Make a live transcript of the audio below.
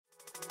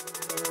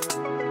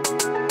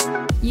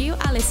You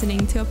are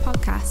listening to a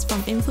podcast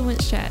from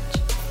Influence Church.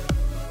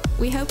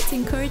 We hope it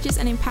encourages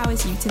and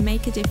empowers you to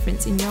make a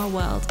difference in your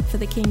world for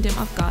the kingdom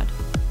of God.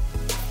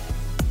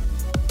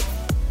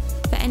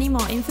 For any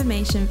more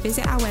information,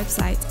 visit our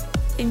website,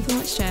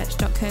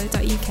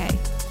 influencechurch.co.uk.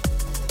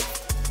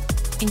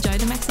 Enjoy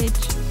the message.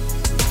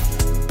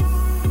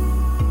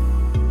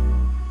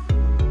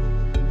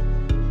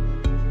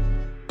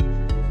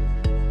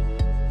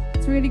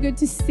 It's really good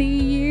to see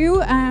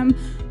you.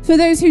 For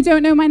those who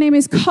don't know, my name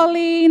is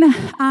Colleen.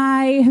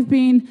 I have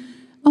been,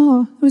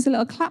 there was a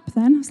little clap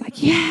then. I was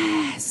like,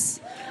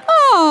 yes.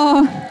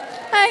 Oh,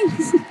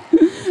 thanks.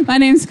 My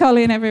name's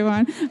Colleen,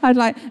 everyone.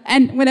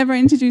 And whenever I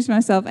introduce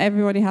myself,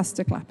 everybody has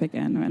to clap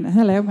again.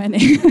 Hello, my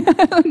name.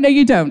 No,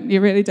 you don't.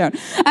 You really don't.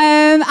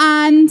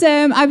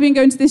 I've been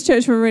going to this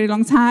church for a really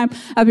long time.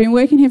 I've been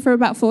working here for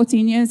about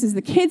 14 years as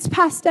the kids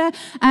pastor.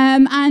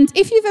 And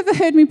if you've ever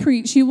heard me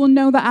preach, you will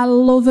know that I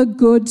love a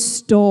good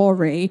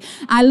story.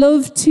 I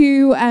love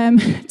to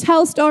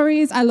tell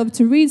stories. I love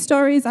to read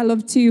stories. I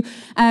love to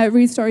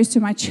read stories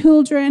to my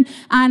children.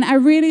 And I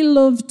really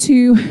love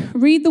to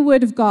read the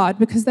Word of God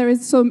because there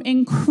is some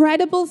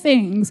incredible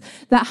things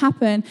that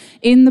happen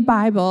in the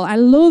Bible. I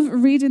love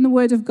reading the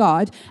Word of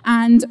God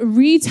and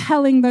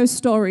retelling those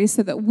stories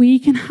so that we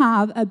can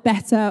have a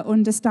better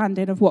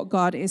understanding of what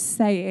God is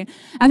saying.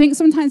 I think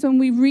sometimes when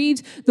we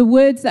read the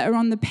words that are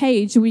on the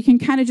page, we can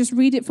kind of just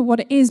read it for what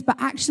it is, but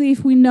actually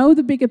if we know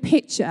the bigger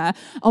picture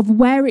of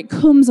where it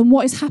comes and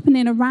what is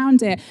happening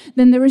around it,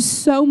 then there is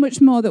so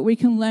much more that we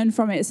can learn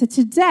from it. So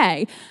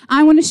today,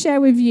 I want to share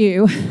with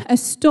you a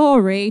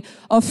story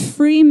of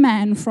 3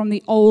 men from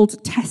the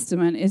Old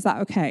Testament. Is that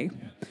okay?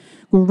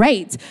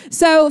 Great.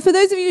 So for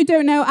those of you who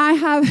don't know, I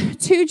have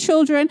 2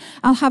 children.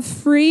 I'll have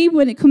 3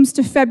 when it comes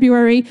to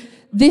February.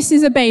 This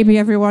is a baby,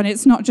 everyone.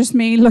 It's not just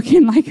me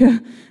looking like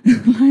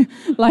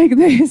like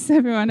this,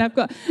 everyone. I've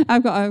got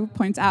to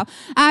point out.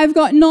 I've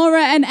got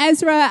Nora and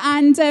Ezra,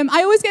 and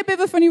I always get a bit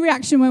of a funny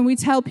reaction when we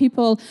tell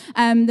people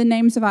the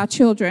names of our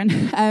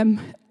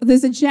children.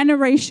 There's a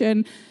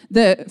generation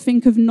that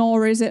think of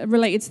Nora, is it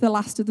related to the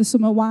last of the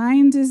summer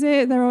wine, is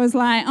it? They're always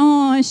like,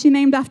 oh, is she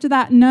named after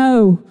that?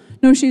 No,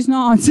 she's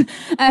not.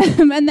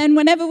 And then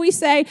whenever we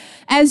say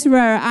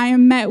Ezra, I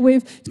am met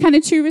with kind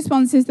of 2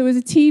 responses. There was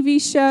a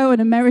TV show, an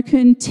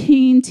American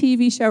teen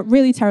TV show,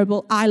 really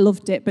terrible. I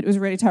loved it, but it was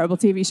a really terrible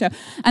TV show.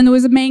 And there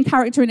was a main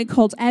character in it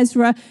called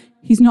Ezra.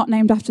 He's not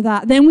named after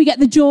that. Then we get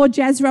the George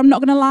Ezra. I'm not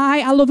going to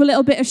lie. I love a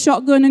little bit of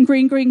shotgun and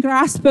green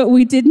grass, but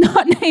we did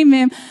not name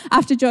him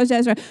after George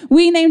Ezra.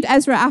 We named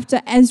Ezra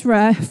after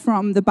Ezra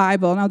from the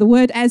Bible. Now, the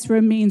word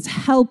Ezra means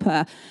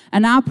helper,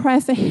 and our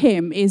prayer for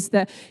him is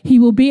that he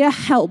will be a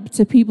help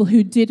to people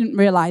who didn't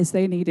realize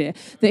they need it,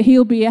 that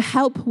he'll be a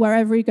help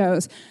wherever he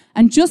goes.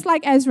 And just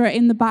like Ezra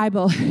in the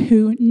Bible,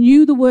 who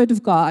knew the Word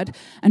of God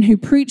and who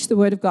preached the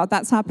Word of God,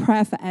 that's our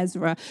prayer for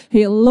Ezra.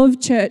 He'll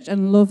love church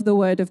and love the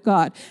Word of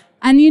God.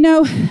 And you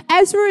know,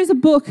 Ezra is a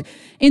book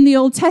in the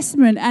Old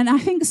Testament, and I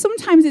think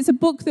sometimes it's a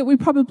book that we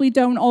probably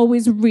don't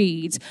always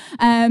read.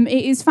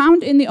 It is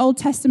found in the Old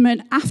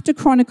Testament after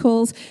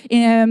Chronicles,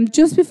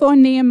 just before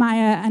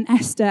Nehemiah and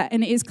Esther,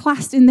 and it is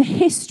classed in the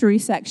history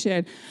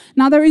section.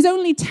 Now, there is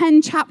only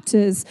 10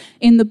 chapters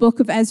in the book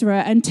of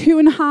Ezra, and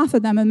 2.5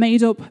 of them are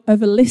made up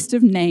of a list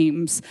of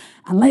names.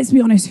 And let's be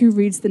honest, who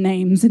reads the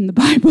names in the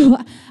Bible?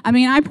 I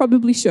mean, I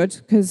probably should,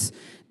 because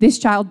this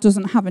child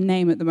doesn't have a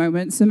name at the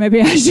moment, so maybe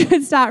I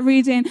should start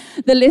reading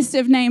the list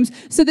of names.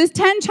 So there's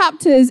 10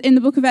 chapters in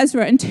the book of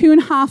Ezra, and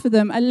 2.5 of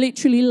them are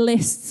literally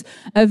lists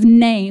of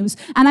names.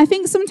 And I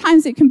think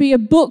sometimes it can be a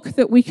book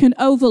that we can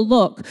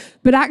overlook,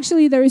 but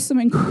actually there is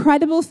some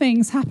incredible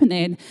things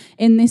happening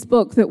in this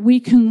book that we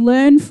can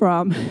learn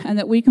from and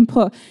that we can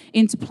put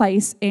into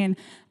place in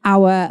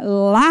our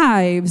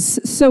lives.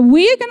 So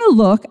we are going to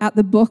look at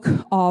the book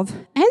of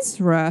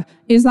Ezra.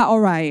 Is that all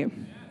right?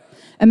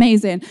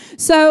 Amazing.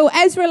 So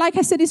Ezra, like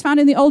I said, is found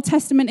in the Old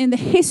Testament in the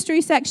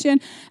history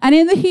section. And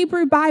in the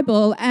Hebrew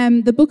Bible,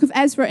 the book of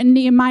Ezra and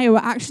Nehemiah were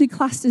actually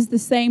classed as the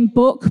same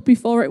book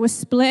before it was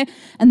split.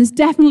 And there's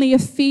definitely a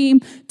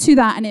theme to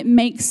that, and it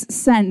makes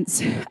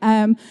sense.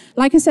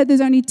 Like I said,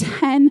 there's only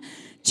 10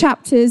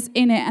 chapters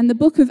in it. And the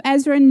book of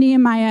Ezra and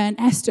Nehemiah and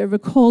Esther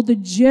record the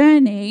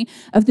journey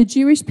of the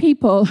Jewish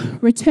people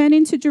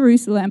returning to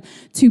Jerusalem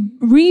to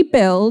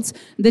rebuild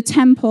the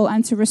temple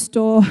and to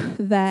restore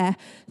their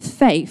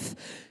faith.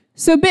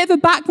 So a bit of a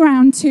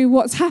background to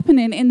what's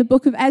happening in the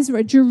book of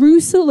Ezra.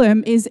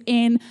 Jerusalem is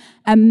in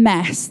a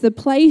mess. The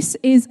place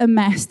is a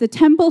mess. The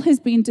temple has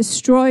been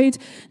destroyed.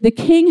 The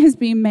king has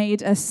been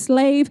made a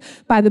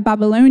slave by the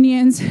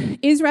Babylonians.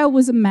 Israel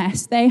was a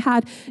mess. They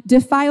had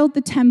defiled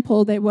the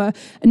temple. They were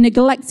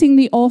neglecting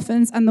the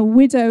orphans and the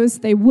widows.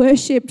 They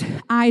worshipped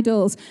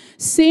idols.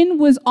 Sin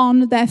was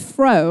on their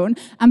throne,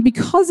 and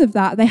because of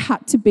that, they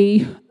had to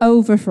be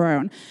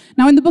overthrown.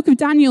 Now, in the book of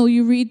Daniel,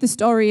 you read the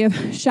story of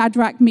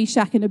Shadrach,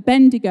 Meshach, and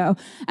Abednego,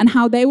 and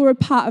how they were a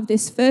part of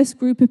this first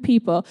group of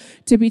people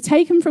to be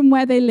taken from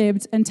where they lived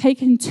lived and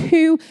taken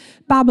to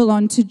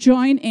Babylon to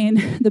join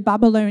in the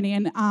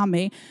Babylonian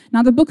army.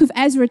 Now, the book of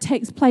Ezra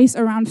takes place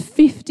around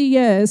 50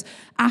 years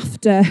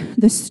after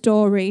the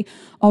story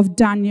of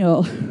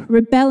Daniel.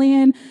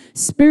 Rebellion,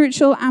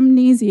 spiritual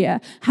amnesia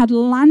had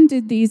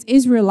landed these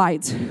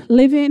Israelites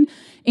living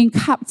in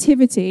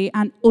captivity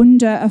and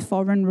under a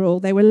foreign rule.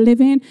 They were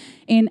living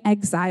in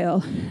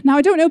exile. Now,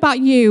 I don't know about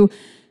you,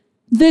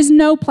 there's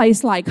no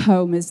place like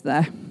home, is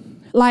there?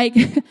 Like,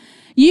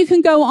 you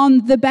can go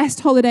on the best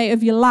holiday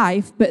of your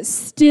life, but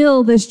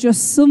still there's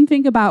just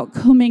something about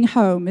coming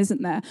home,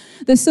 isn't there?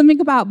 There's something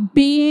about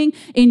being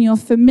in your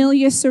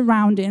familiar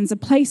surroundings, a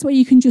place where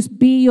you can just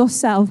be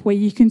yourself, where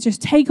you can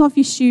just take off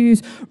your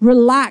shoes,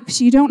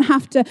 relax. You don't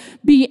have to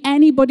be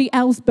anybody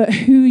else but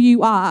who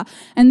you are.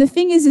 And the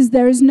thing is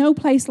there is no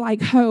place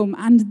like home.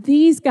 And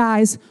these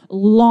guys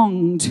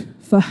longed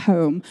for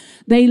home.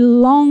 They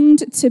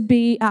longed to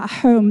be at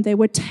home. They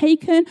were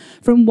taken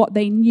from what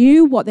they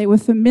knew, what they were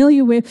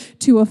familiar with,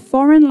 to a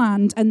foreign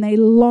land, and they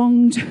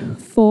longed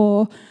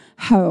for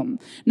home.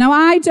 Now,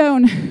 I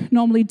don't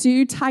normally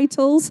do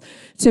titles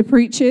to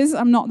preachers.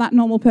 I'm not that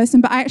normal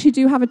person, but I actually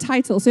do have a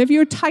title. So if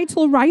you're a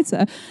title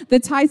writer, the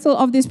title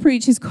of this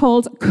preach is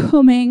called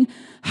Coming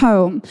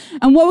Home.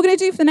 And what we're going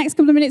to do for the next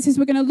couple of minutes is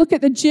we're going to look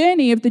at the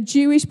journey of the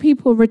Jewish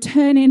people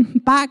returning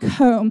back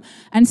home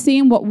and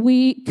seeing what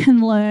we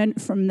can learn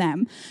from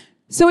them.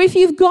 So if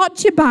you've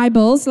got your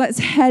Bibles, let's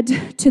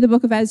head to the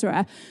book of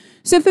Ezra.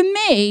 So for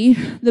me,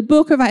 the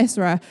book of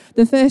Ezra,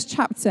 the first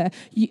chapter,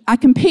 I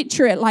can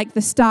picture it like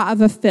the start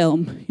of a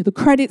film. The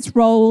credits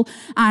roll,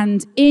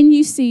 and in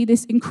you see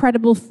this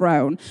incredible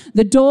throne.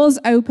 The doors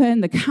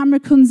open, the camera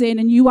comes in,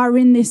 and you are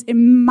in this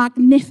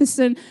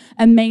magnificent,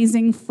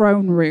 amazing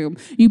throne room.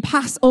 You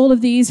pass all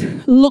of these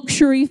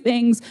luxury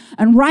things,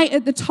 and right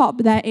at the top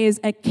there is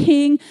a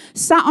king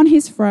sat on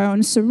his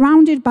throne,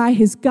 surrounded by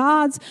his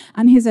guards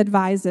and his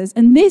advisors.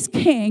 And this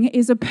king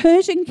is a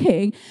Persian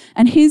king,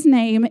 and his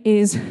name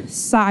is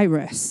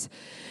Cyrus.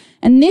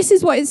 And this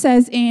is what it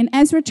says in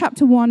Ezra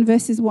chapter 1,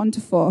 verses 1 to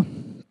 4.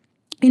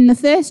 In the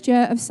first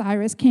year of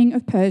Cyrus, king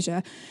of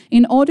Persia,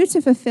 in order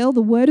to fulfill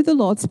the word of the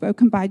Lord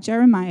spoken by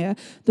Jeremiah,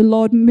 the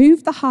Lord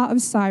moved the heart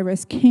of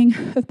Cyrus, king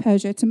of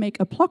Persia, to make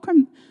a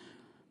proclamation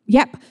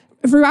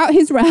throughout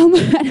his realm,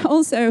 and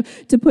also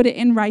to put it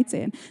in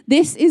writing.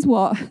 This is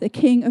what the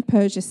king of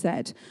Persia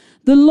said.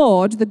 The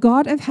Lord, the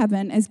God of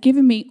heaven, has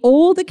given me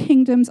all the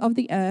kingdoms of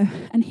the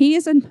earth, and he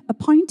has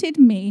appointed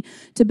me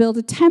to build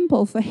a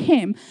temple for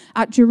him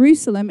at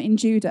Jerusalem in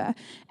Judah.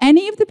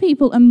 Any of the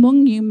people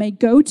among you may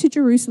go to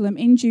Jerusalem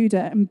in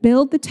Judah and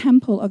build the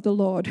temple of the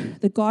Lord,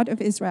 the God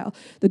of Israel,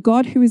 the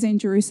God who is in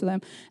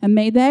Jerusalem, and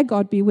may their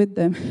God be with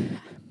them.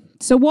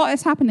 So what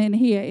is happening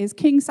here is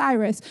King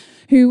Cyrus,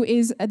 who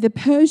is the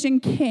Persian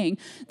king,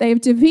 they've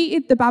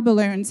defeated the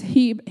Babylonians.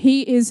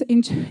 He's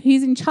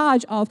in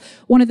charge of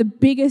one of the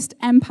biggest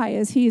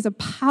empires. He is a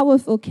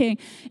powerful king.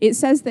 It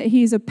says that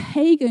he is a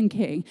pagan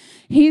king.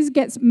 He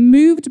gets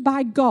moved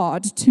by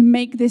God to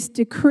make this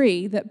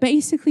decree that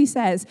basically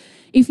says,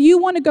 if you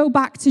want to go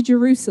back to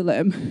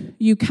Jerusalem,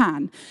 you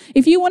can.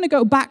 If you want to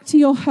go back to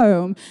your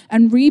home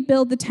and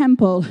rebuild the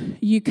temple,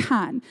 you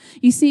can.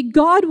 You see,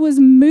 God was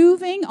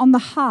moving on the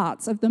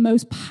hearts of the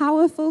most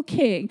powerful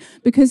king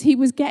because he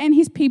was getting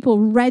his people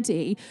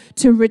ready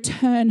to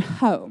return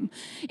home.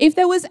 If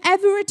there was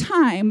ever a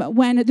time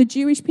when the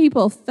Jewish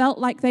people felt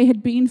like they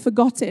had been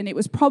forgotten, it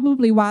was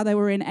probably while they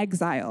were in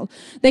exile.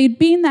 They'd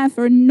been there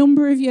for a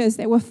number of years.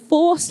 They were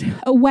forced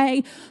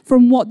away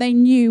from what they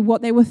knew,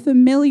 what they were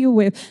familiar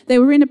with. They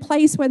were in a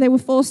place where they were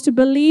forced to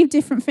believe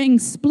different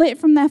things, split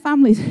from their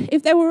families.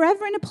 If they were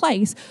ever in a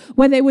place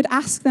where they would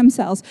ask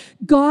themselves,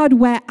 God,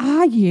 where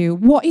are you?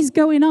 What is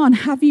going on?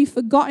 Have you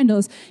forgotten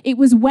us? It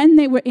was when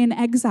they were in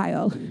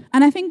exile.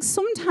 And I think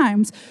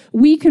sometimes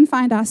we can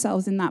find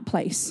ourselves in that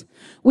place.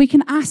 We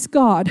can ask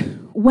God,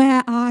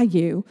 where are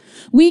you?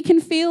 We can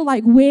feel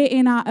like we're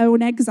in our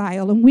own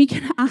exile, and we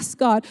can ask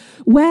God,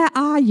 where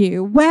are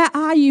you? Where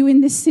are you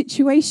in this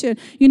situation?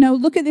 You know,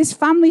 look at this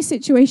family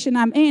situation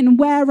I'm in.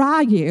 Where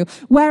are you?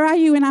 Where are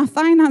you in our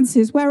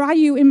finances? Where are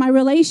you in my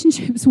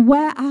relationships?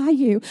 Where are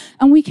you?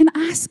 And we can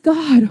ask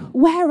God,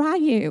 where are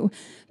you?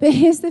 But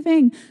here's the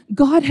thing,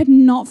 God had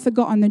not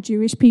forgotten the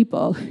Jewish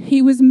people.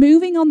 He was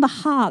moving on the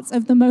hearts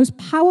of the most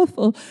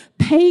powerful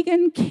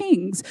pagan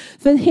kings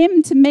for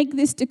him to make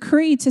this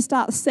decree to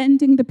start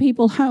sending the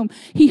people home.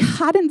 He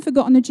hadn't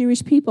forgotten the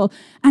Jewish people,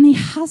 and he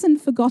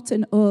hasn't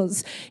forgotten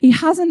us. He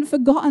hasn't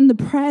forgotten the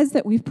prayers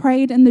that we've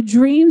prayed and the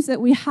dreams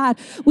that we had.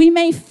 We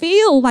may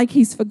feel like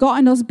he's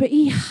forgotten us, but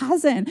he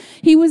hasn't.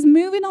 He was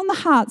moving on the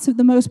hearts of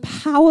the most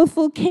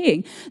powerful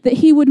king that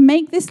he would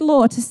make this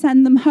law to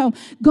send them home.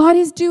 God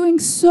is doing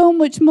so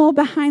much more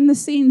behind the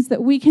scenes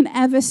that we can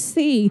ever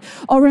see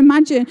or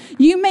imagine.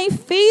 You may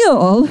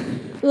feel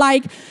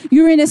like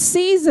you're in a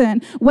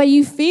season where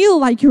you feel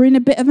like you're in a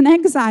bit of an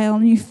exile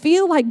and you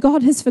feel like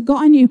God has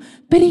forgotten you,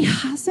 but he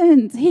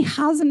hasn't. He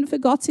hasn't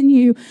forgotten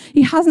you.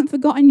 He hasn't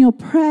forgotten your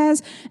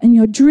prayers and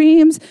your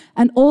dreams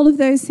and all of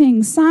those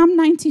things. Psalm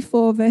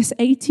 94 verse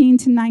 18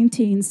 to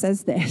 19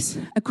 says this,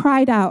 I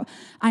cried out,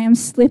 I am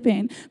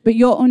slipping, but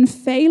your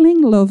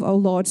unfailing love, O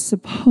Lord,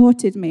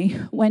 supported me.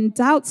 When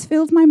doubts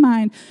filled my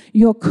mind,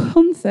 your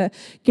comfort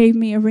gave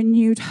me a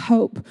renewed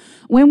hope.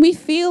 When we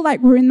feel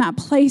like we're in that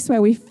place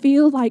where we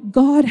feel like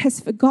God has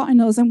forgotten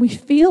us and we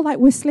feel like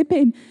we're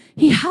slipping,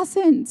 he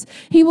hasn't.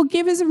 He will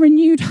give us a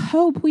renewed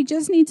hope. We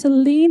just need to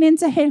lean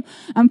into him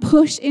and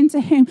push into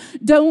him.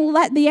 Don't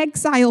let the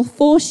exile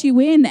force you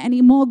in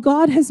anymore.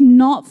 God has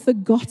not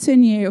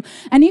forgotten you.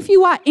 And if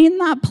you are in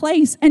that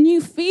place and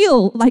you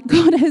feel like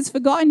God has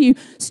forgotten you,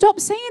 stop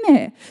saying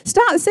it.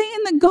 Start saying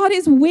that God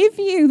is with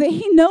you, that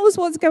he knows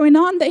what's going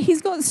on, that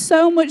he's got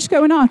so much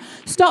going on.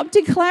 Stop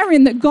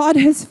declaring that God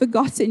has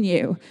forgotten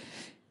you.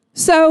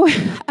 So,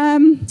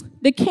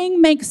 the king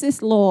makes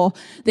this law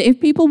that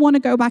if people want to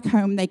go back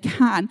home, they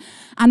can.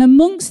 And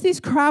amongst this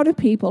crowd of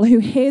people who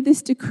hear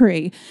this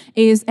decree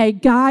is a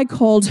guy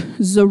called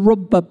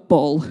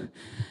Zerubbabel.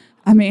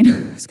 I mean,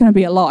 it's going to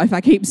be a lot if I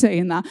keep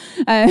saying that.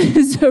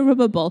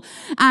 Zerubbabel.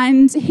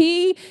 And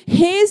he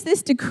hears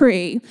this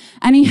decree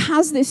and he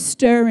has this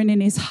stirring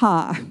in his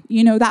heart.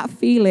 You know, that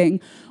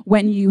feeling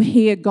when you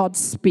hear God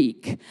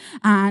speak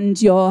and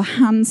your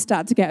hands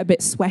start to get a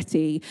bit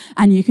sweaty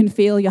and you can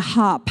feel your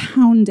heart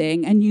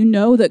pounding and you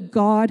know that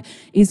God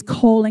is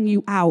calling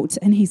you out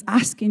and he's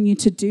asking you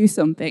to do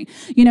something.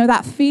 You know,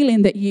 that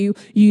feeling that you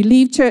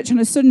leave church on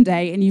a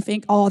Sunday and you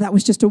think, oh, that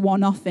was just a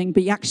one-off thing,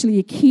 but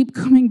you keep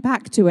coming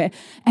back to it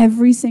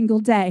every single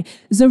day.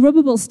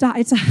 Zerubbabel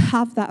started to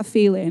have that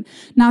feeling.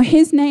 Now,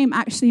 his name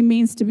actually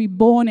means to be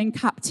born in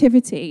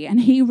captivity,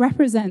 and he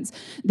represents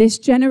this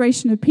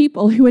generation of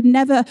people who had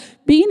never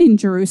been in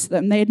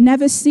Jerusalem. They had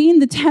never seen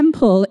the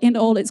temple in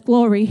all its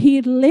glory. He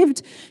had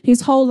lived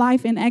his whole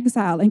life in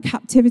exile and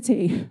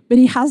captivity, but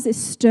he has this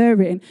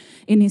stirring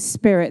in his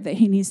spirit that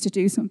he needs to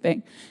do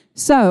something.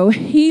 So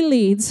he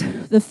leads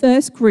the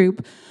first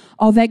group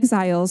of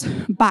exiles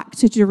back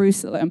to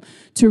Jerusalem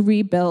to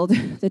rebuild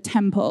the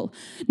temple.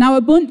 Now,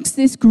 amongst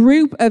this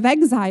group of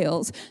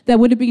exiles, there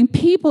would have been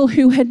people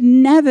who had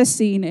never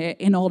seen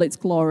it in all its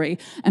glory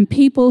and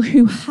people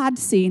who had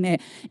seen it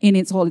in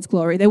all its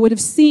glory. They would have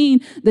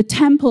seen the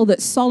temple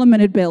that Solomon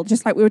had built,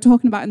 just like we were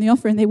talking about in the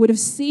offering. They would have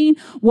seen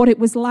what it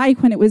was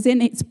like when it was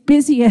in its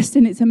busiest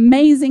and its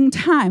amazing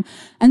time.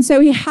 And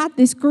so he had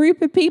this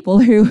group of people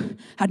who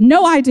had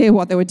no idea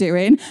what they were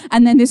doing,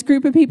 and then this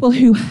group of people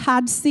who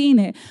had seen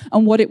it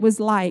and what it was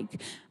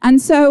like.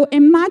 And so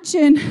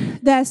imagine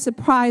their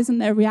surprise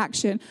and their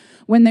reaction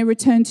when they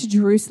returned to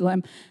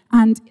Jerusalem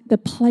and the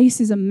place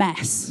is a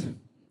mess.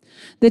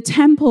 The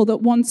temple that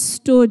once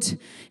stood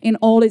in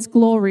all its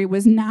glory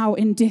was now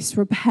in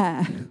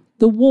disrepair.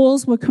 The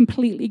walls were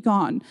completely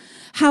gone.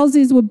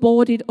 Houses were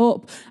boarded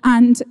up,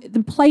 and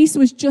the place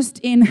was just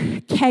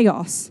in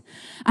chaos.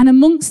 And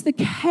amongst the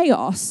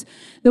chaos,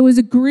 there was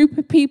a group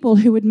of people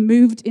who had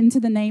moved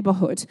into the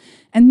neighborhood.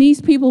 And these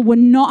people were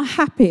not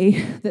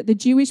happy that the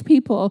Jewish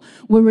people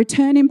were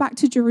returning back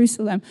to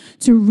Jerusalem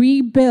to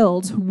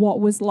rebuild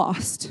what was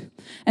lost.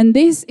 And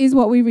this is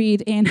what we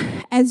read in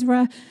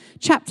Ezra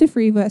chapter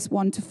 3, verse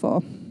 1 to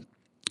 4.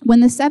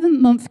 When the 7th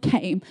month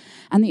came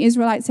and the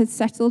Israelites had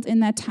settled in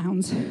their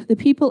towns, the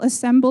people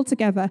assembled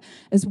together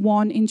as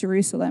one in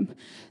Jerusalem.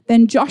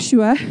 Then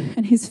Joshua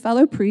and his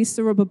fellow priest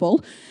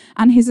Zerubbabel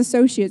and his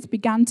associates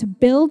began to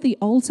build the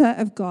altar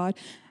of God,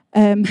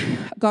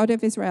 God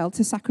of Israel,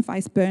 to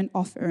sacrifice burnt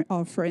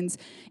offerings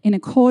in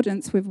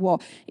accordance with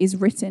what is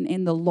written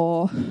in the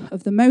law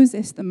of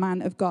Moses, the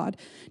man of God.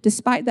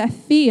 Despite their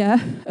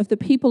fear of the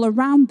people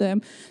around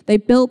them, they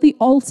built the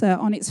altar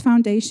on its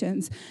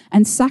foundations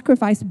and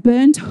sacrificed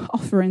burnt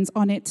offerings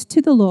on it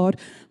to the Lord,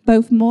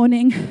 both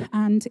morning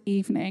and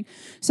evening.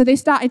 So they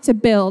started to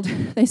build.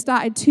 They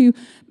started to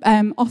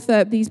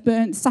offer these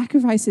burnt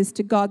sacrifices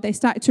to God. They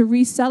started to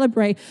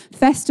re-celebrate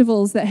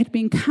festivals that had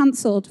been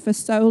cancelled for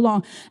so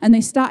long. And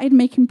they started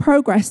making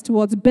progress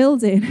towards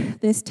building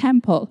this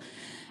temple.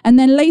 And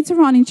then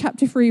later on in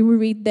chapter 3, we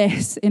read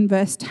this in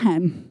verse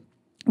 10.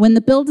 When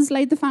the builders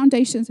laid the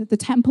foundations of the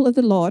temple of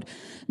the Lord,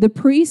 the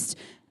priest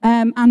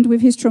and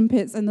with his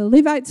trumpets, and the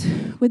Levites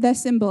with their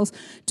cymbals,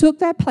 took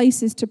their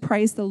places to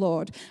praise the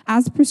Lord,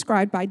 as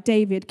prescribed by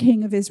David,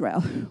 king of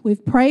Israel.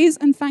 With praise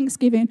and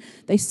thanksgiving,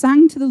 they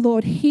sang to the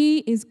Lord, "He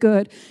is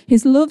good.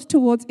 His love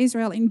towards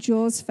Israel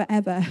endures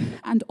forever."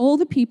 And all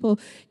the people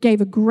gave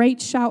a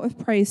great shout of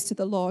praise to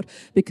the Lord,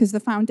 because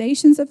the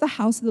foundations of the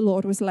house of the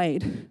Lord was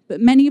laid.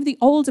 But many of the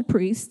older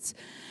priests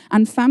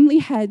and family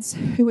heads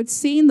who had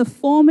seen the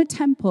former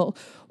temple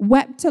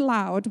wept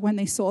aloud when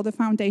they saw the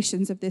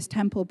foundations of this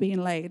temple being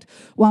laid,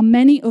 while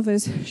many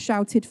others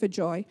shouted for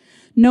joy.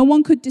 No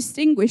one could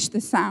distinguish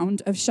the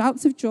sound of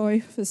shouts of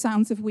joy from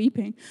sounds of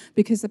weeping,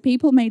 because the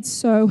people made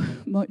so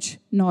much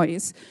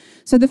noise.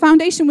 So the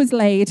foundation was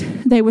laid.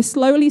 They were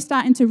slowly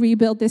starting to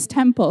rebuild this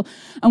temple.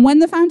 And when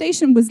the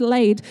foundation was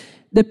laid,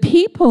 the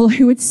people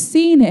who had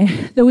seen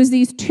it, there was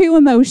these two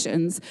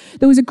emotions.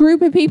 There was a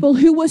group of people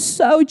who were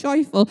so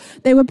joyful.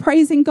 They were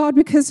praising God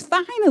because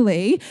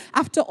finally,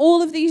 after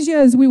all of these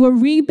years, we were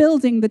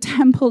rebuilding the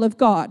temple of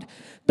God.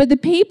 But the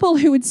people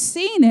who had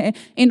seen it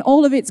in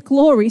all of its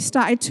glory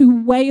started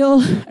to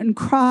wail and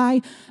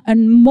cry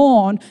and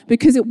mourn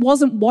because it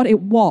wasn't what it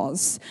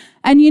was.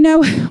 And you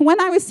know, when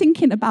I was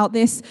thinking about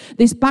this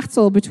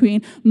battle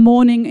between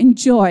mourning and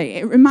joy,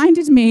 it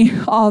reminded me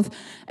of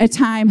a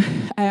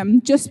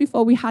time just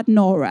before we had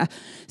Nora.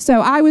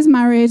 So I was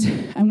married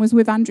and was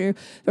with Andrew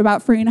for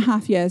about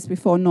 3.5 years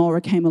before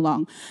Nora came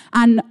along.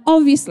 And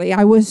obviously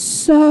I was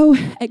so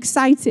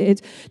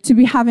excited to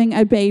be having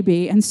a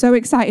baby and so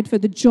excited for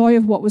the joy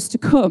of what was to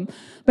come.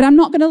 But I'm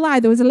not going to lie,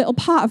 there was a little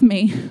part of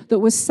me that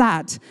was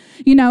sad.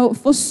 You know,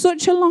 for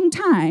such a long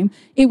time,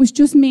 it was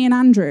just me and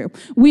Andrew.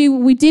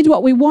 We did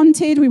what we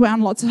wanted. We went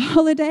on lots of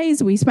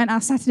holidays. We spent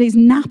our Saturdays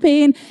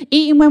napping,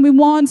 eating when we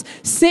want,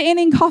 sitting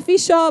in coffee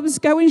shops,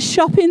 going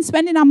shopping,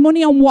 spending our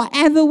money on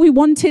whatever we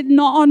wanted,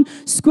 not on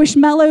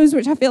squishmallows,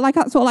 which I feel like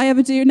that's all I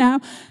ever do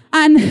now.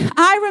 And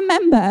I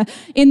remember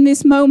in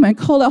this moment,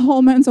 call it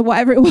hormones or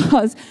whatever it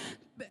was,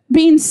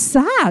 being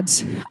sad.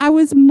 I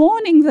was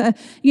mourning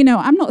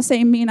I'm not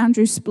saying me and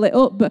Andrew split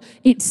up, but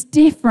it's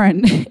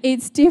different.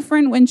 It's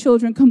different when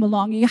children come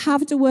along. You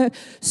have to work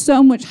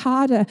so much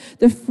harder.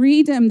 The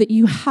freedom that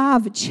you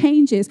have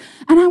changes.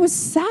 And I was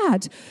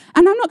sad.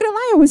 And I'm not going to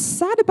lie, I was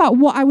sad about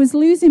what I was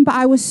losing, but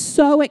I was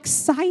so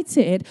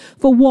excited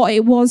for what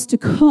it was to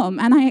come.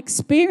 And I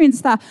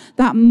experienced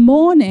that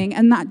mourning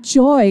and that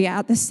joy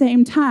at the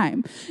same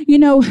time. You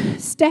know,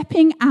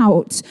 stepping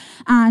out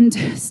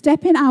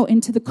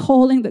into the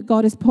calling that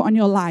God has put on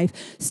your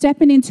life,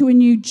 stepping into a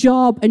new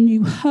job, a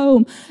new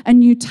home, a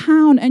new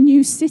town, a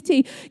new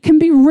city can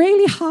be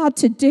really hard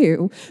to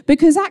do,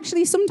 because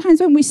actually sometimes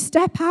when we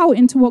step out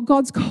into what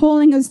God's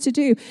calling us to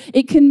do,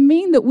 it can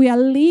mean that we are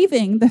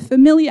leaving the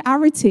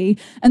familiarity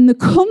and the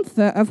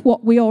comfort of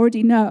what we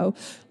already know.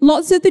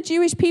 Lots of the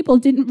Jewish people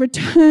didn't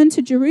return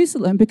to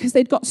Jerusalem because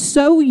they'd got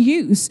so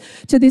used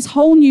to this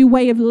whole new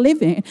way of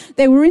living.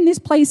 They were in this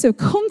place of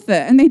comfort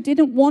and they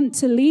didn't want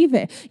to leave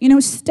it. You know,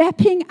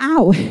 stepping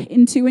out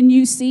into a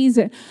new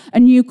season, a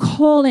new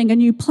calling, a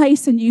new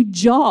place, a new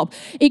job,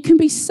 it can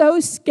be so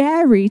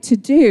scary to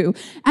do.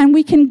 And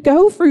we can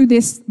go through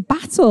this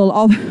battle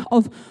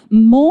of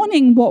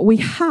mourning what we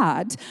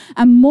had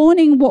and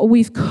mourning what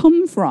we've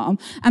come from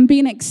and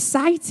being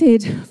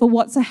excited for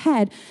what's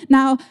ahead.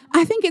 Now,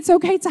 I think it's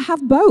okay to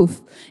have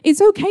both.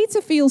 It's okay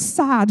to feel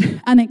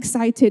sad and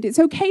excited. It's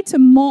okay to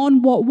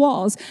mourn what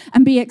was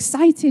and be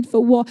excited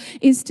for what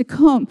is to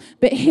come.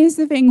 But here's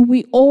the thing,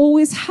 we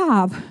always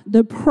have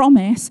the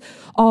promise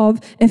of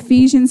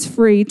Ephesians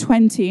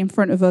 3:20 in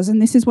front of us,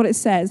 and this is what it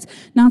says.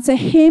 Now to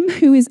him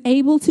who is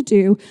able to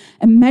do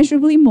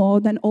immeasurably more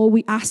than all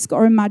we ask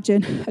or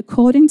imagine,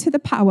 according to the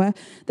power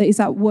that is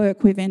at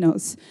work within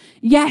us.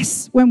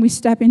 Yes, when we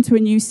step into a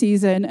new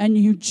season, a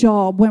new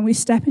job, when we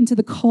step into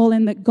the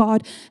calling that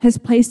God has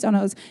placed on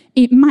us,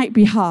 it might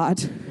be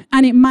hard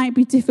and it might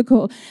be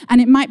difficult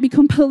and it might be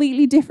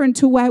completely different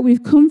to where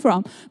we've come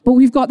from, but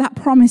we've got that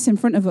promise in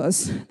front of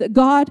us that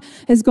God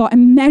has got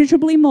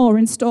immeasurably more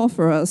in store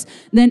for us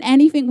than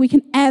anything we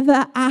can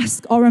ever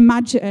ask or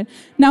imagine.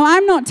 Now,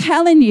 I'm not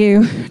telling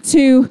you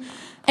to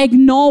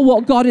ignore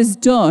what God has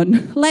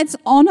done. Let's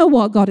honor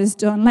what God has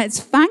done. Let's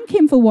thank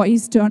him for what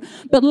he's done.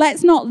 But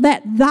let's not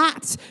let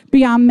that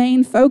be our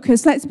main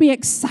focus. Let's be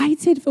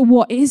excited for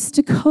what is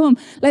to come.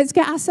 Let's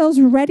get ourselves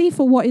ready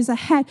for what is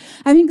ahead.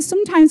 I think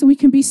sometimes we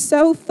can be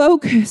so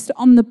focused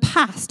on the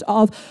past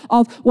of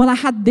well, I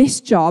had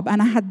this job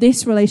and I had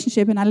this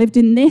relationship and I lived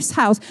in this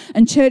house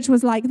and church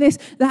was like this,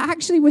 that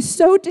actually we're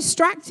so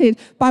distracted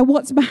by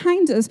what's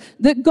behind us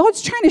that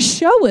God's trying to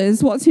show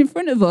us what's in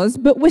front of us,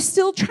 but we're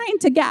still trying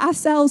to get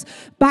ourselves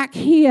back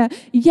here.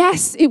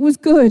 Yes, it was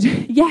good.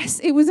 Yes,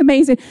 it was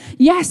amazing.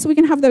 Yes, we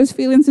can have those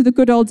feelings of the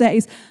good old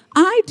days.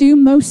 I do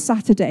most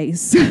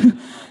Saturdays.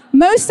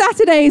 Most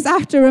Saturdays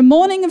after a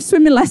morning of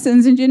swimming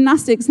lessons and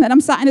gymnastics, and then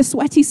I'm sat in a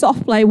sweaty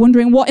soft play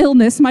wondering what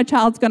illness my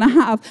child's going to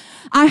have.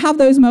 I have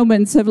those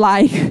moments of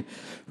like,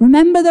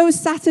 remember those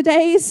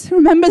Saturdays?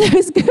 Remember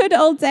those good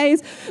old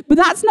days? But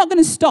that's not going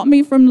to stop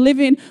me from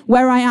living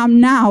where I am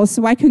now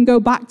so I can go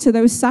back to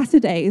those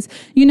Saturdays.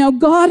 You know,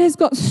 God has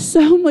got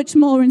so much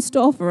more in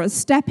store for us.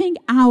 Stepping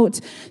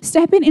out,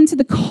 stepping into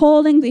the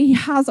calling that he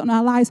has on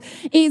our lives,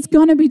 it's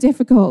going to be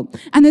difficult.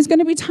 And there's going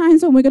to be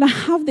times when we're going to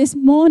have this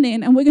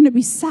mourning and we're going to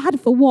be sad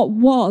for what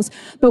was.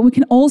 But we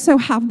can also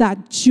have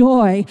that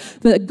joy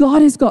that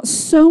God has got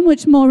so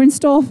much more in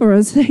store for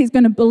us that he's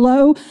going to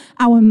blow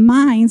our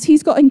minds.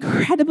 He's got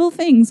incredible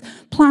things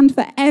planned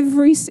for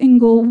every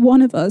single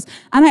one of us.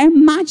 And I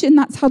imagine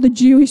that's how the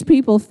Jewish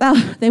people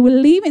felt. They were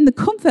leaving the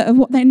comfort of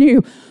what they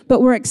knew,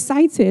 but were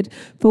excited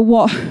for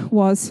what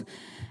was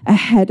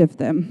ahead of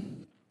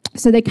them.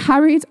 So they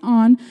carried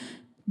on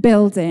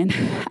building.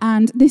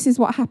 And this is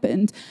what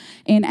happened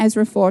in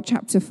Ezra 4,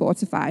 chapter 4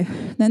 to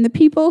 5. Then the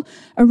people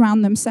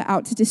around them set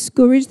out to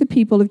discourage the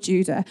people of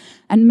Judah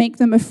and make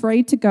them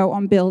afraid to go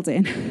on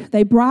building.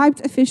 They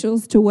bribed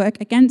officials to work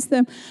against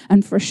them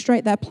and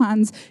frustrate their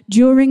plans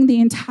during the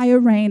entire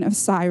reign of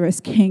Cyrus,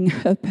 king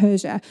of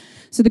Persia.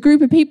 So the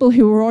group of people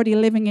who were already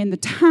living in the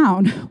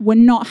town were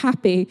not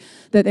happy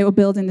that they were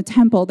building the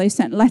temple. They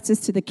sent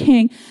letters to the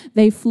king.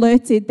 They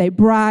flirted, they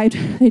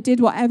bribed, they did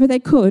whatever they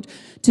could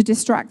to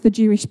distract the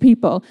Jewish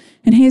people.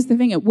 And here's the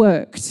thing, it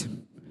worked.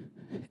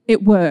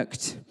 It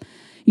worked.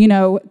 You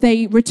know,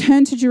 they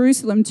returned to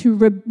Jerusalem to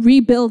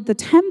rebuild the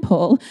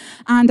temple,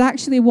 and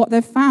actually what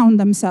they've found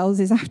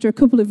themselves is after a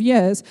couple of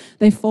years,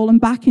 they've fallen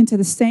back into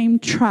the same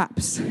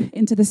traps,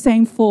 into the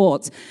same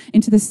faults,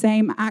 into the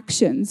same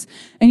actions.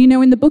 And you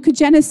know, in the book of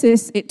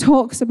Genesis, it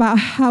talks about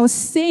how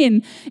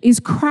sin is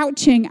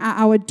crouching at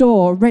our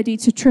door, ready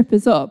to trip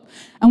us up.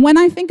 And when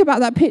I think about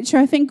that picture,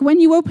 I think when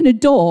you open a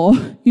door,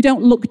 you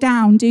don't look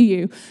down, do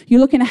you? You're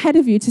looking ahead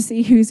of you to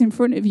see who's in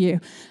front of you.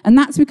 And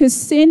that's because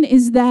sin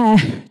is there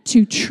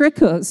to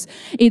trick us.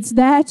 It's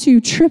there to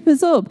trip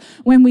us up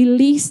when we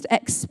least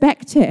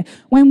expect it.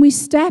 When we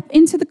step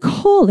into the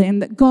calling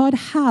that God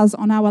has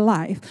on our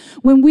life.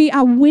 When we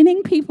are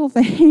winning people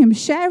for Him,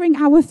 sharing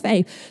our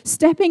faith,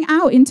 stepping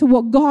out into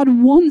what God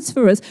wants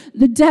for us,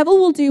 the devil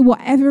will do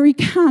whatever he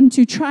can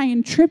to try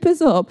and trip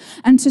us up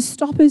and to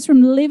stop us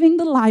from living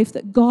the life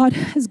that God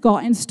has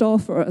got in store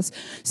for us.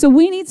 So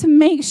we need to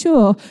make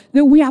sure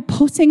that we are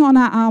putting on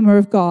our armor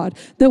of God,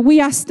 that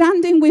we are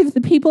standing with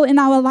the people in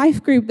our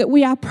life group, that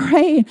we are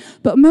praying,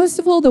 but most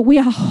of all, that we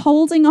are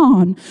holding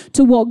on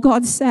to what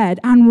God said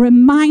and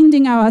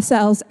reminding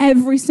ourselves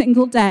every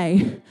single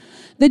day.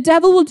 The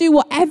devil will do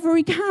whatever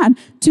he can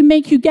to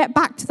make you get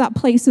back to that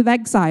place of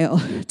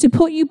exile, to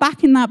put you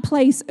back in that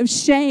place of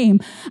shame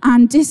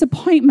and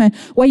disappointment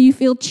where you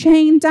feel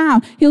chained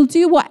down. He'll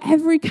do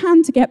whatever he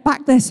can to get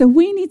back there. So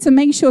we need to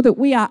make sure that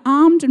we are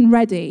armed and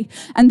ready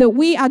and that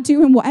we are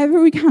doing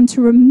whatever we can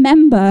to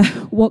remember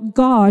what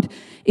God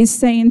is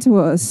saying to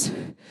us.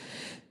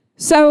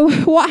 So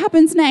what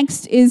happens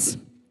next is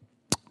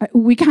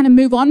we kind of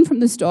move on from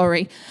the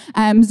story.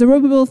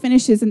 Zerubbabel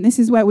finishes, and this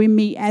is where we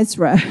meet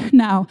Ezra.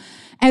 Now,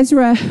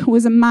 Ezra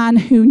was a man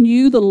who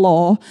knew the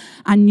law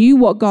and knew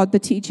what God, the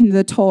teaching of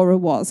the Torah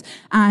was.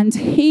 And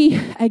he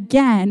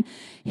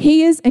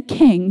is a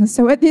king.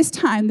 So at this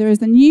time, there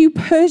is a new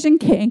Persian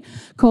king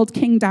called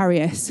King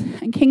Darius.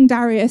 And King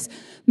Darius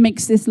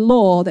makes this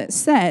law that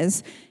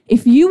says,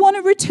 if you want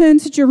to return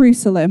to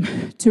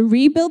Jerusalem to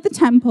rebuild the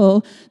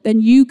temple,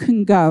 then you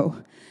can go.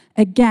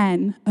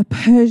 Again, a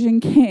Persian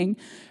king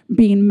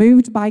being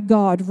moved by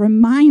God,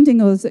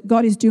 reminding us that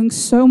God is doing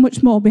so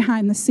much more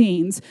behind the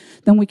scenes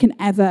than we can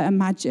ever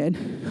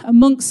imagine.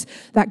 Amongst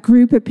that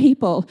group of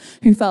people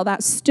who felt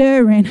that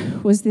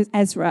stirring was this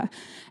Ezra.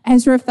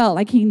 Ezra felt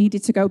like he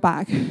needed to go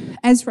back.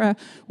 Ezra,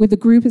 with a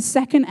group of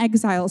second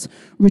exiles,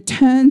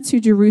 returned to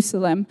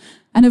Jerusalem.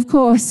 And of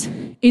course,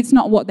 it's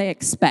not what they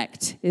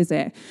expect, is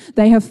it?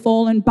 They have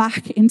fallen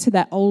back into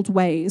their old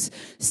ways.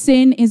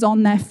 Sin is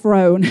on their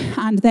throne,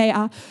 and they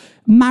are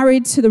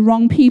married to the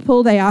wrong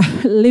people. They are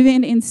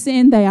living in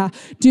sin. They are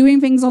doing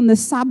things on the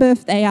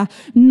Sabbath. They are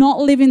not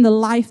living the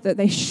life that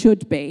they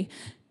should be.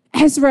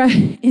 Ezra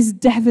is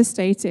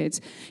devastated.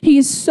 He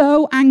is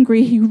so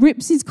angry. He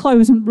rips his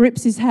clothes and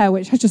rips his hair,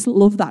 which I just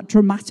love that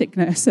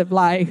dramaticness of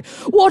like,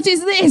 what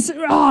is this?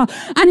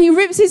 And he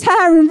rips his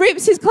hair and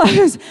rips his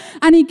clothes,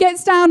 and he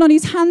gets down on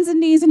his hands and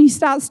knees and he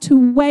starts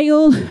to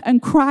wail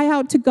and cry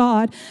out to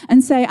God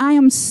and say, I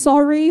am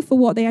sorry for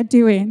what they are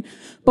doing.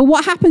 But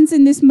what happens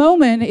in this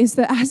moment is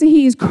that as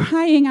he is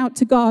crying out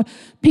to God,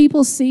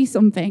 people see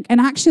something, and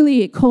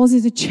actually it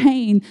causes a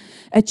change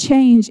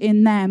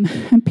in them.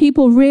 And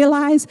people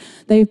realize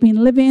they've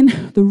been living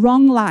the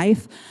wrong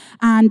life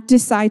and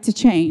decide to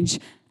change.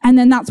 And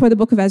then that's where the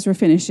book of Ezra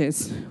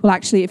finishes. Well,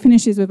 actually, it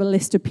finishes with a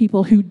list of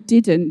people who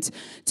didn't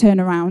turn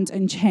around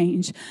and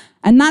change.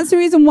 And that's the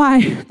reason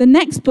why the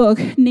next book,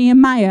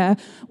 Nehemiah,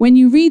 when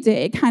you read it,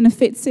 it kind of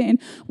fits in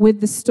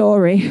with the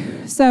story.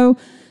 So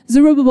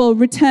Zerubbabel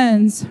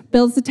returns,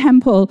 builds the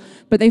temple,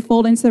 but they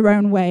fall into their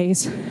own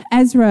ways.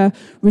 Ezra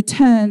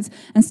returns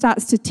and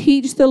starts to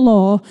teach the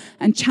law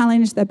and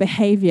challenge their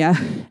behavior.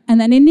 And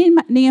then in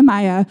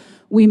Nehemiah,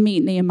 we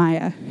meet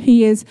Nehemiah.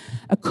 He is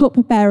a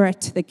cupbearer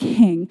to the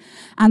king.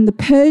 And the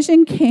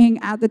Persian king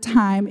at the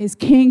time is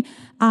King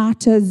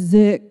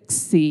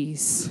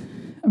Artaxerxes.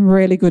 I'm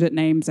really good at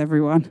names,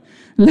 everyone.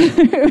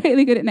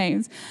 Really good at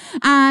names.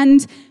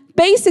 And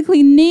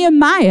basically,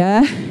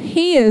 Nehemiah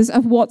hears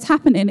of what's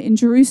happening in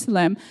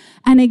Jerusalem.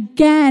 And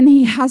again,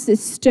 he has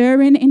this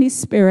stirring in his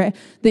spirit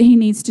that he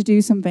needs to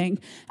do something.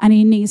 And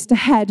he needs to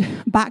head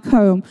back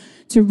home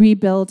to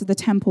rebuild the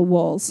temple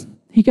walls.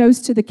 He goes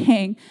to the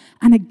king.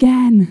 And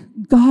again,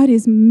 God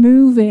is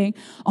moving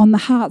on the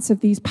hearts of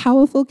these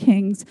powerful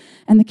kings.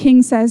 And the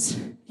king says,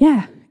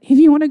 yeah, if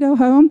you want to go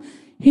home,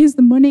 here's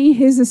the money,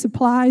 here's the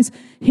supplies,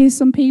 here's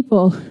some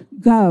people,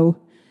 go.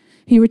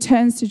 He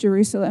returns to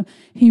Jerusalem.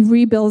 He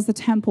rebuilds the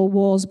temple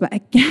walls. But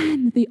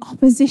again, the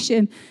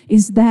opposition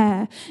is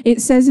there.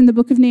 It says in the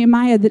book of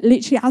Nehemiah that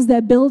literally as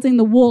they're building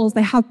the walls,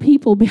 they have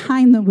people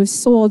behind them with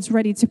swords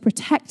ready to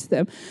protect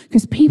them,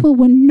 because people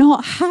were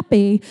not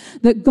happy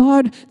that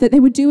they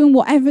were doing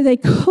whatever they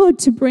could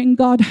to bring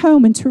God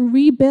home and to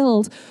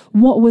rebuild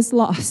what was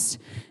lost.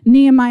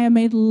 Nehemiah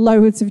made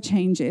loads of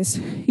changes.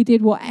 He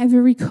did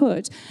whatever he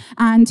could.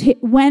 And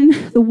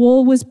when the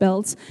wall was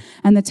built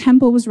and the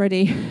temple was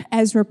ready,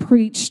 Ezra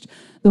preached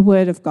the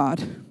word of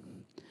God.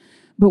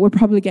 But we're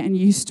probably getting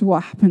used to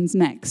what happens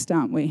next,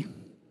 aren't we?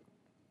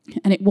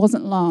 And it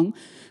wasn't long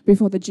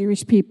before the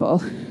Jewish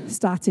people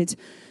started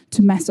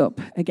to mess up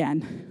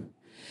again.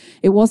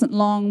 It wasn't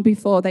long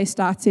before they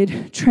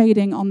started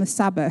trading on the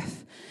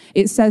Sabbath.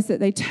 It says that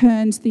they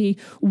turned the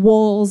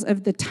walls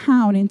of the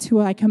town into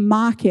like a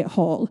market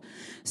hall.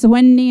 So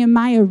when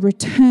Nehemiah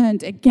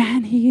returned,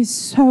 again, he is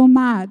so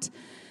mad.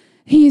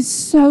 He is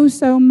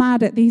so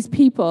mad at these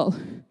people.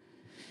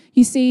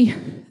 You see,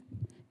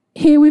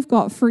 here we've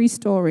got 3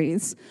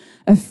 stories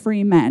of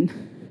 3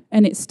 men.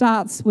 And it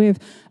starts with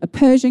a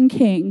Persian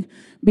king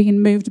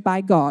being moved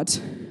by God,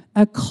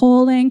 a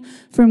calling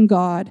from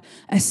God,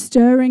 a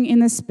stirring in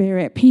the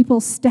spirit, people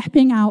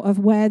stepping out of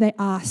where they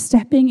are,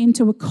 stepping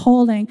into a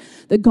calling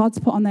that God's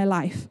put on their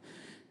life.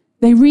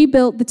 They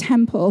rebuilt the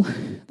temple,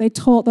 they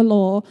taught the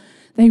law,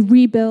 they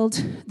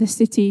rebuilt the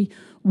city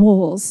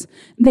walls.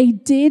 They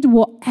did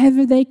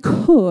whatever they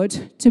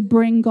could to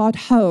bring God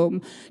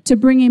home, to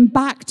bring him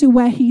back to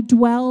where he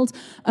dwelled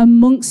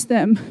amongst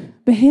them.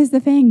 But here's the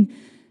thing,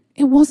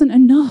 it wasn't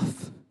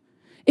enough.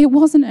 It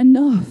wasn't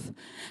enough.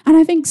 And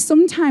I think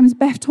sometimes,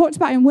 Beth talked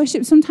about in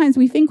worship, sometimes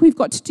we think we've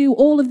got to do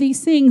all of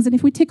these things, and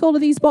if we tick all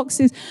of these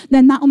boxes,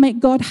 then that'll make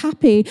God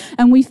happy.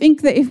 And we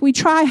think that if we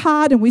try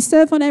hard and we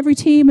serve on every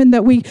team and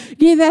that we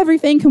give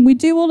everything and we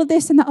do all of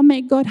this, and that'll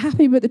make God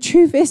happy. But the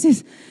truth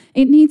is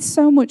it needs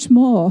so much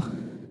more.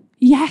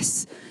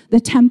 Yes, the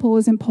temple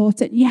was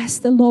important. Yes,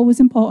 the law was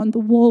important. The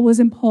wall was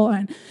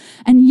important.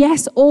 And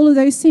yes, all of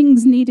those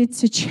things needed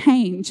to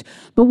change.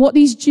 But what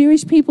these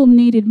Jewish people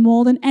needed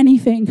more than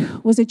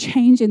anything was a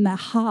change in their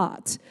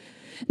heart.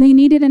 They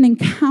needed an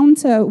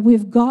encounter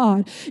with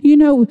God. You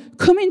know,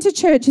 coming to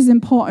church is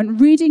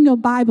important. Reading your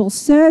Bible,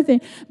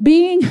 serving,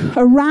 being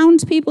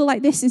around people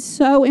like this is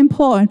so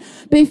important.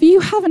 But if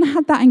you haven't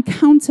had that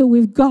encounter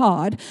with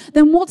God,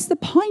 then what's the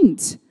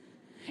point?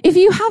 If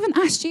you haven't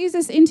asked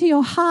Jesus into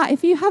your heart,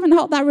 if you haven't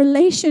had that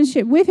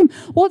relationship with him,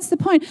 what's the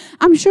point?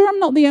 I'm sure I'm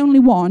not the only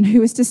one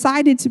who has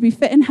decided to be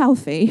fit and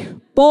healthy,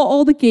 bought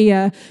all the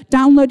gear,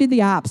 downloaded the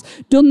apps,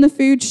 done the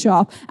food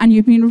shop, and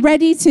you've been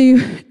ready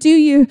to do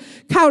your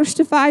couch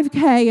to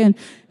 5K and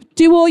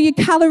do all your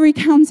calorie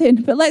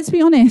counting. But let's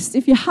be honest,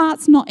 if your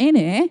heart's not in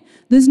it,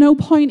 there's no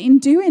point in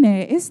doing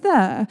it, is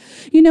there?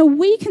 You know,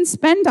 we can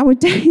spend our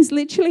days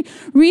literally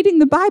reading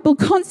the Bible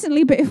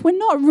constantly, but if we're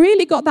not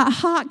really got that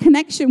heart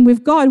connection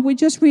with God, we're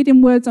just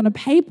reading words on a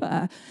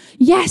paper.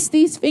 Yes,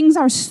 these things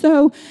are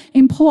so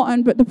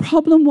important, but the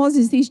problem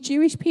is these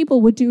Jewish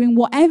people were doing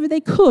whatever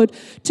they could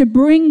to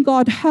bring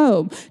God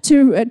home,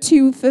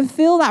 to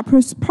fulfill that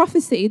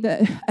prophecy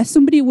that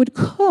somebody would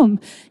come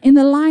in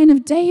the line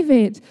of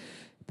David.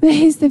 But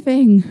here's the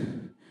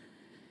thing.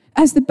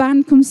 As the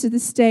band comes to the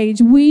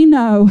stage, we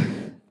know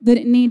that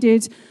it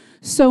needed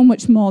so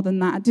much more than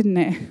that, didn't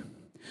it?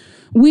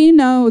 We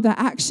know that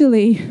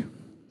actually,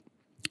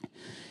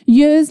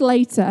 years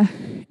later,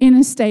 in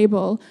a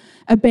stable,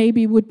 a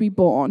baby would be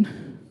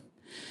born.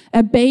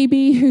 A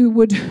baby who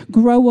would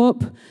grow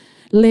up,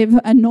 live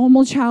a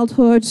normal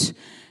childhood,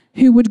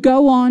 who would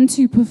go on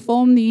to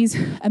perform these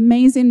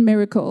amazing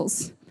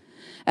miracles.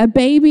 A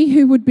baby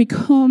who would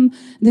become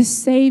the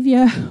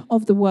savior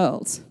of the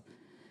world.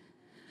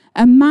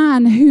 A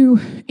man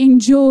who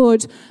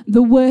endured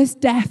the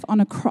worst death on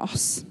a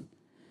cross.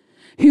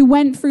 Who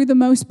went through the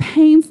most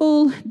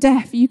painful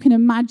death you can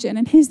imagine.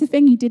 And here's the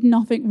thing, he did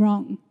nothing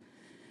wrong.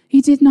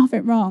 He did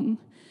nothing wrong.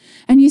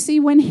 And you see,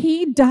 when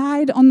he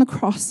died on the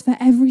cross for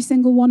every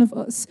single one of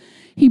us,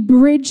 he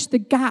bridged the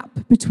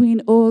gap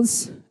between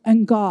us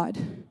and God.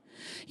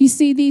 You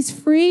see, these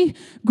 3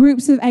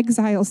 groups of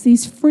exiles,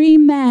 these 3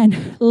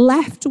 men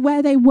left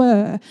where they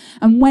were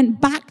and went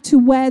back to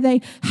where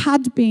they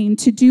had been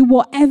to do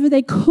whatever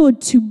they could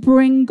to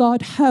bring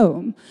God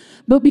home.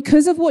 But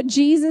because of what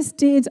Jesus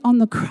did on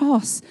the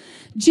cross,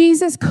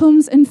 Jesus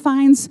comes and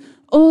finds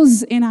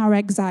us in our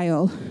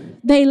exile.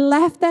 They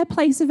left their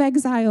place of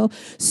exile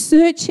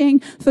searching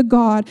for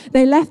God.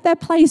 They left their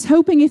place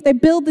hoping if they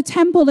build the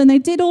temple and they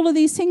did all of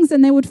these things,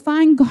 then they would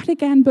find God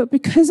again. But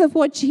because of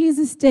what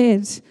Jesus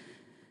did,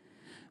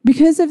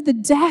 because of the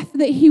death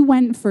that he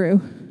went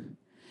through,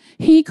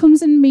 he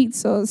comes and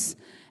meets us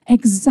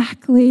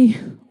exactly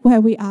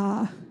where we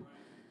are.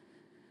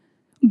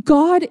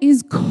 God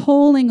is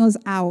calling us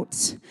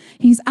out.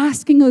 He's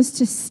asking us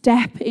to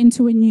step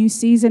into a new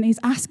season. He's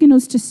asking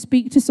us to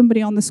speak to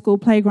somebody on the school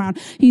playground.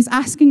 He's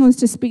asking us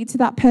to speak to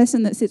that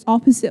person that sits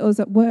opposite us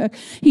at work.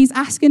 He's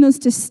asking us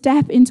to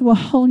step into a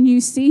whole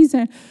new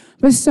season.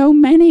 But so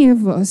many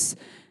of us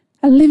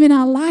are living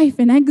our life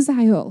in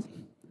exile.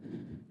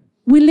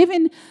 We live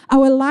in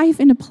our life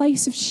in a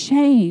place of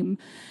shame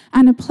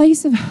and a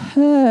place of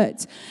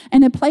hurt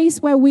and a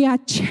place where we are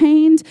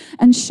chained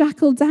and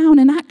shackled down.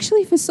 And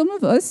actually, for some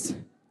of us,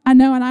 I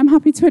know, and I'm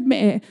happy to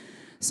admit it,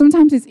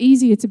 sometimes it's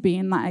easier to be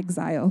in that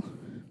exile.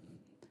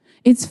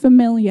 It's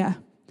familiar.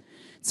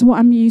 It's what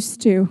I'm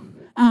used to.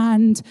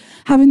 And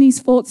having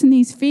these thoughts and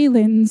these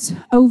feelings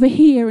over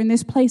here in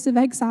this place of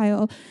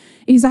exile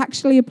is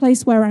actually a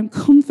place where I'm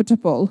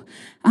comfortable.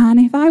 And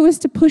if I was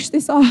to push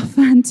this off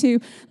and to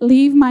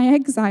leave my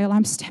exile,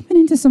 I'm stepping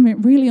into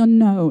something really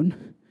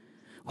unknown.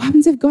 What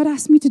happens if God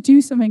asks me to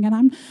do something and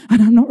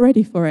I'm not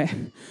ready for it?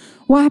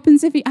 What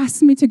happens if he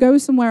asks me to go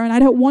somewhere and I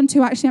don't want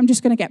to? Actually, I'm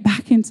just going to get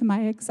back into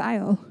my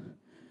exile.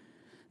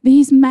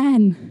 These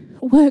men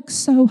worked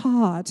so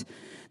hard.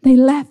 They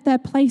left their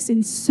place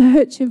in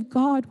search of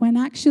God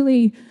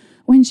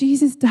when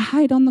Jesus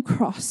died on the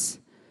cross,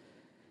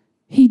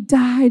 he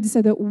died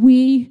so that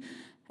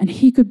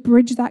he could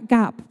bridge that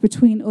gap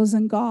between us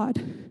and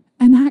God.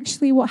 And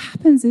actually what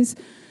happens is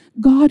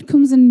God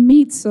comes and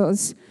meets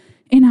us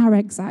in our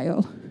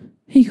exile.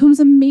 He comes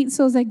and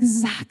meets us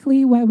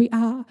exactly where we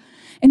are.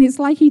 And it's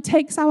like he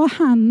takes our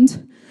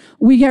hand,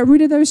 we get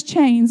rid of those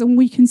chains, and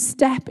we can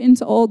step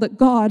into all that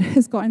God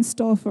has got in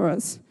store for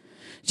us.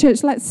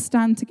 Church, let's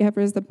stand together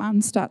as the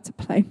band start to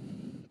play.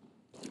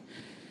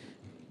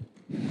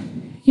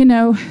 You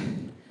know,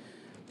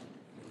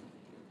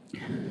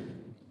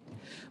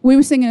 we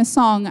were singing a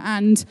song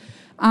and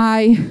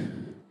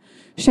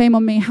shame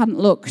on me, hadn't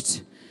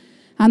looked.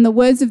 And the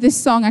words of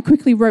this song I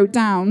quickly wrote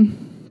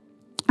down,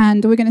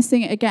 and we're going to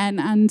sing it again.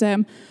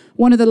 And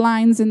one of the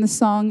lines in the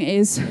song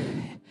is,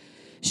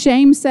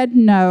 shame said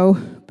no,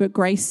 but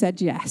grace said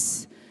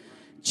yes.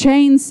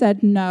 Chains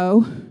said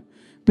no,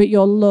 but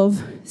your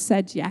love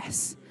said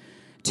yes.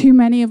 Too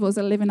many of us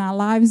are living our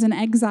lives in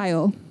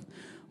exile.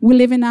 We're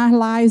living our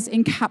lives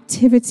in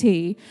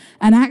captivity.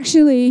 And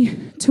actually,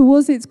 to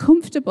us, it's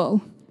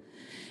comfortable.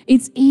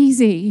 It's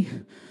easy.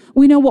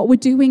 We know what we're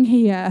doing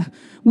here.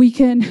 We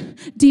can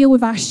deal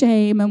with our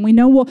shame, and we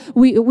know what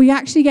we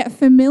actually get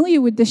familiar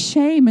with the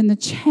shame and the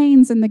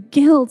chains and the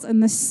guilt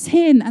and the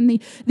sin and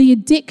the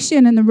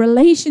addiction and the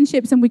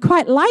relationships, and we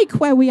quite like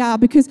where we are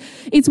because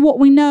it's what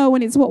we know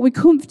and it's what we're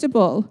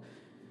comfortable.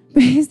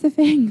 But here's the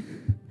thing.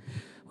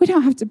 We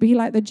don't have to be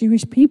like the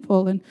Jewish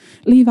people and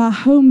leave our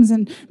homes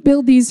and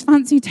build these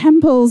fancy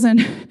temples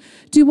and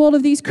do all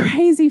of these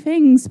crazy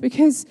things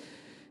because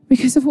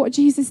of what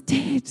Jesus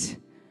did.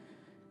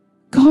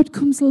 God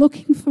comes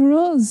looking for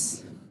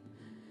us.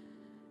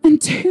 And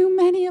too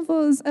many of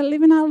us are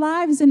living our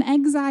lives in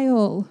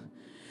exile.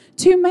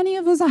 Too many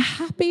of us are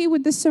happy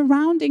with the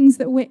surroundings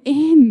that we're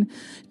in.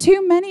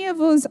 Too many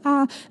of us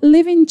are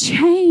living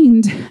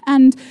chained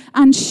and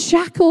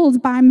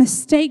shackled by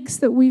mistakes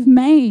that we've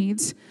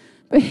made.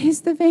 But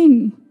here's the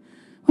thing.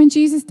 When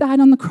Jesus died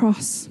on the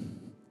cross,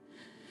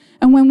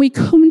 and when we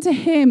come to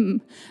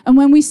him, and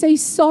when we say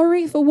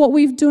sorry for what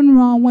we've done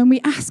wrong, when we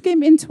ask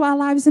him into our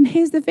lives, and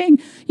here's the thing,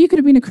 you could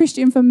have been a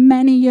Christian for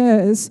many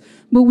years,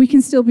 but we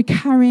can still be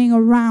carrying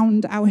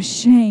around our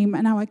shame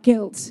and our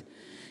guilt.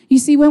 You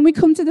see, when we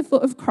come to the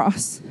foot of the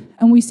cross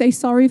and we say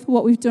sorry for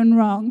what we've done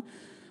wrong,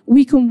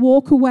 we can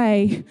walk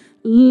away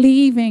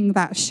leaving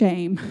that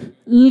shame,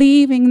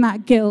 leaving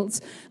that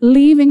guilt,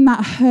 leaving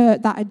that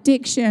hurt, that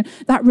addiction,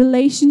 that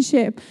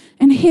relationship.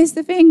 And here's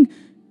the thing,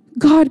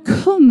 God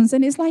comes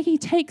and it's like he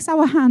takes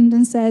our hand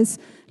and says,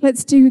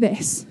 let's do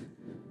this.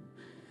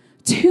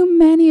 Too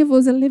many of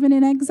us are living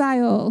in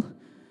exile.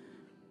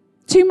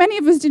 Too many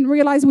of us didn't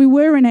realize we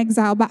were in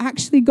exile, but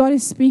actually God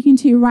is speaking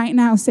to you right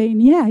now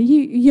saying, yeah,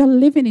 you're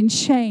living in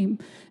shame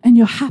and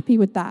you're happy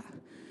with that.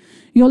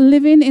 You're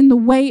living in the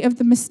weight of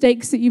the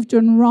mistakes that you've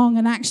done wrong,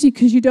 and actually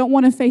because you don't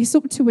want to face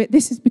up to it,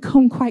 this has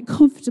become quite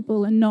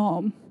comfortable and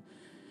norm.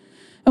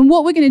 And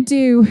what we're going to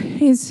do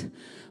is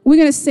we're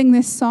going to sing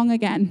this song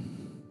again.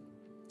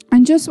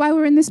 And just while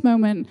we're in this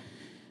moment,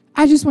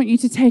 I just want you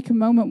to take a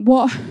moment.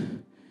 Why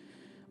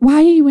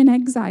are you in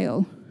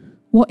exile?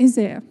 What is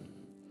it?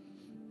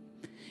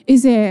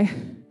 Is it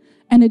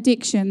an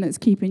addiction that's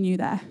keeping you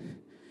there?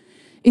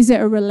 Is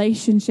it a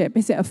relationship?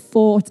 Is it a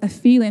thought, a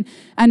feeling?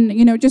 And,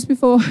 you know, just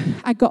before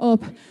I got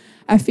up,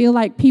 I feel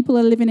like people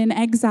are living in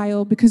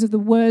exile because of the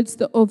words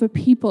that other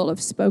people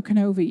have spoken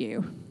over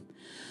you.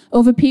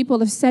 Other people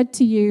have said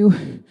to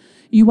you,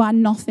 you are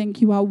nothing,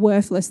 you are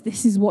worthless,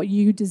 this is what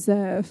you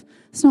deserve.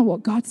 It's not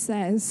what God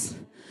says.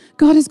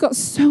 God has got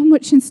so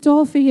much in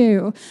store for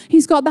you.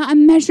 He's got that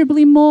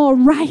immeasurably more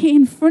right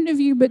in front of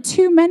you. But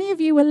too many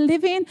of you are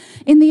living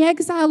in the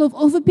exile of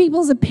other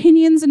people's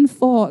opinions and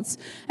thoughts.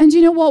 And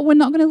you know what? We're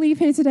not going to leave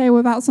here today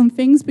without some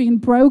things being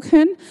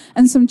broken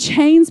and some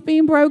chains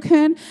being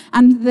broken.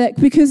 And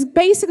because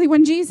basically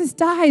when Jesus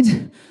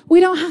died,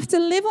 we don't have to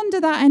live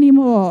under that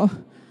anymore.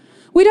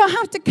 We don't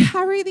have to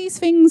carry these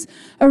things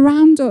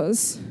around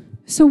us.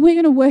 So we're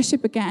going to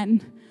worship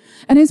again.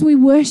 And as we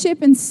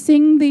worship and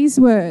sing these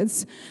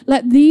words,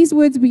 let these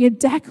words be a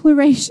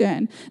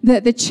declaration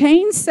that the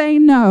chains say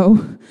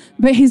no,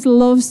 but his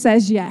love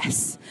says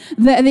yes.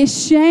 That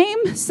this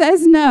shame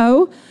says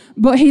no,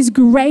 but his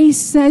grace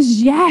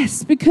says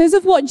yes. Because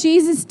of what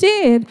Jesus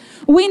did,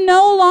 we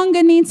no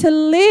longer need to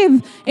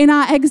live in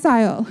our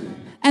exile.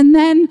 And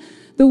then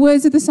the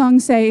words of the song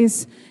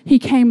says, he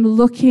came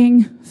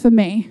looking for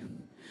me,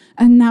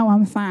 and now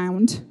I'm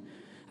found.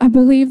 I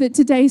believe that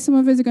today some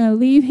of us are going to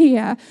leave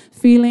here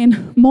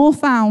feeling more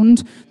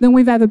found than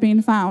we've ever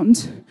been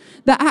found.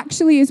 That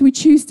actually, as we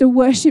choose to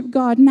worship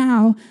God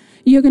now,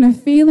 you're going to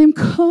feel him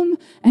come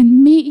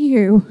and meet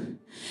you.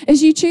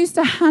 As you choose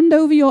to hand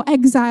over your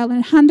exile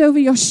and hand over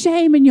your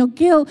shame and your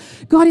guilt,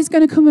 God is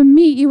going to come and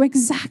meet you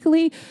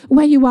exactly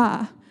where you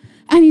are.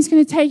 And he's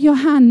going to take your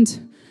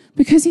hand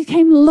because he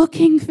came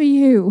looking for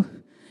you.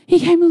 He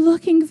came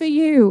looking for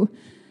you,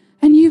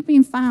 and you've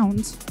been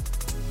found.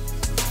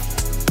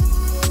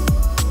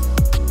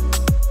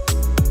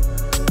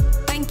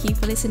 Thank you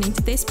for listening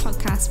to this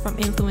podcast from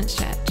Influence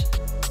Church.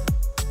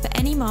 For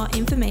any more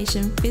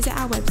information, visit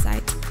our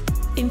website,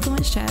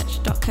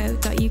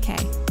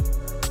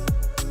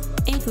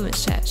 influencechurch.co.uk.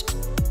 Influence Church,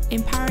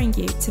 empowering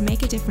you to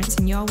make a difference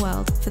in your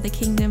world for the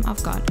kingdom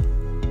of God.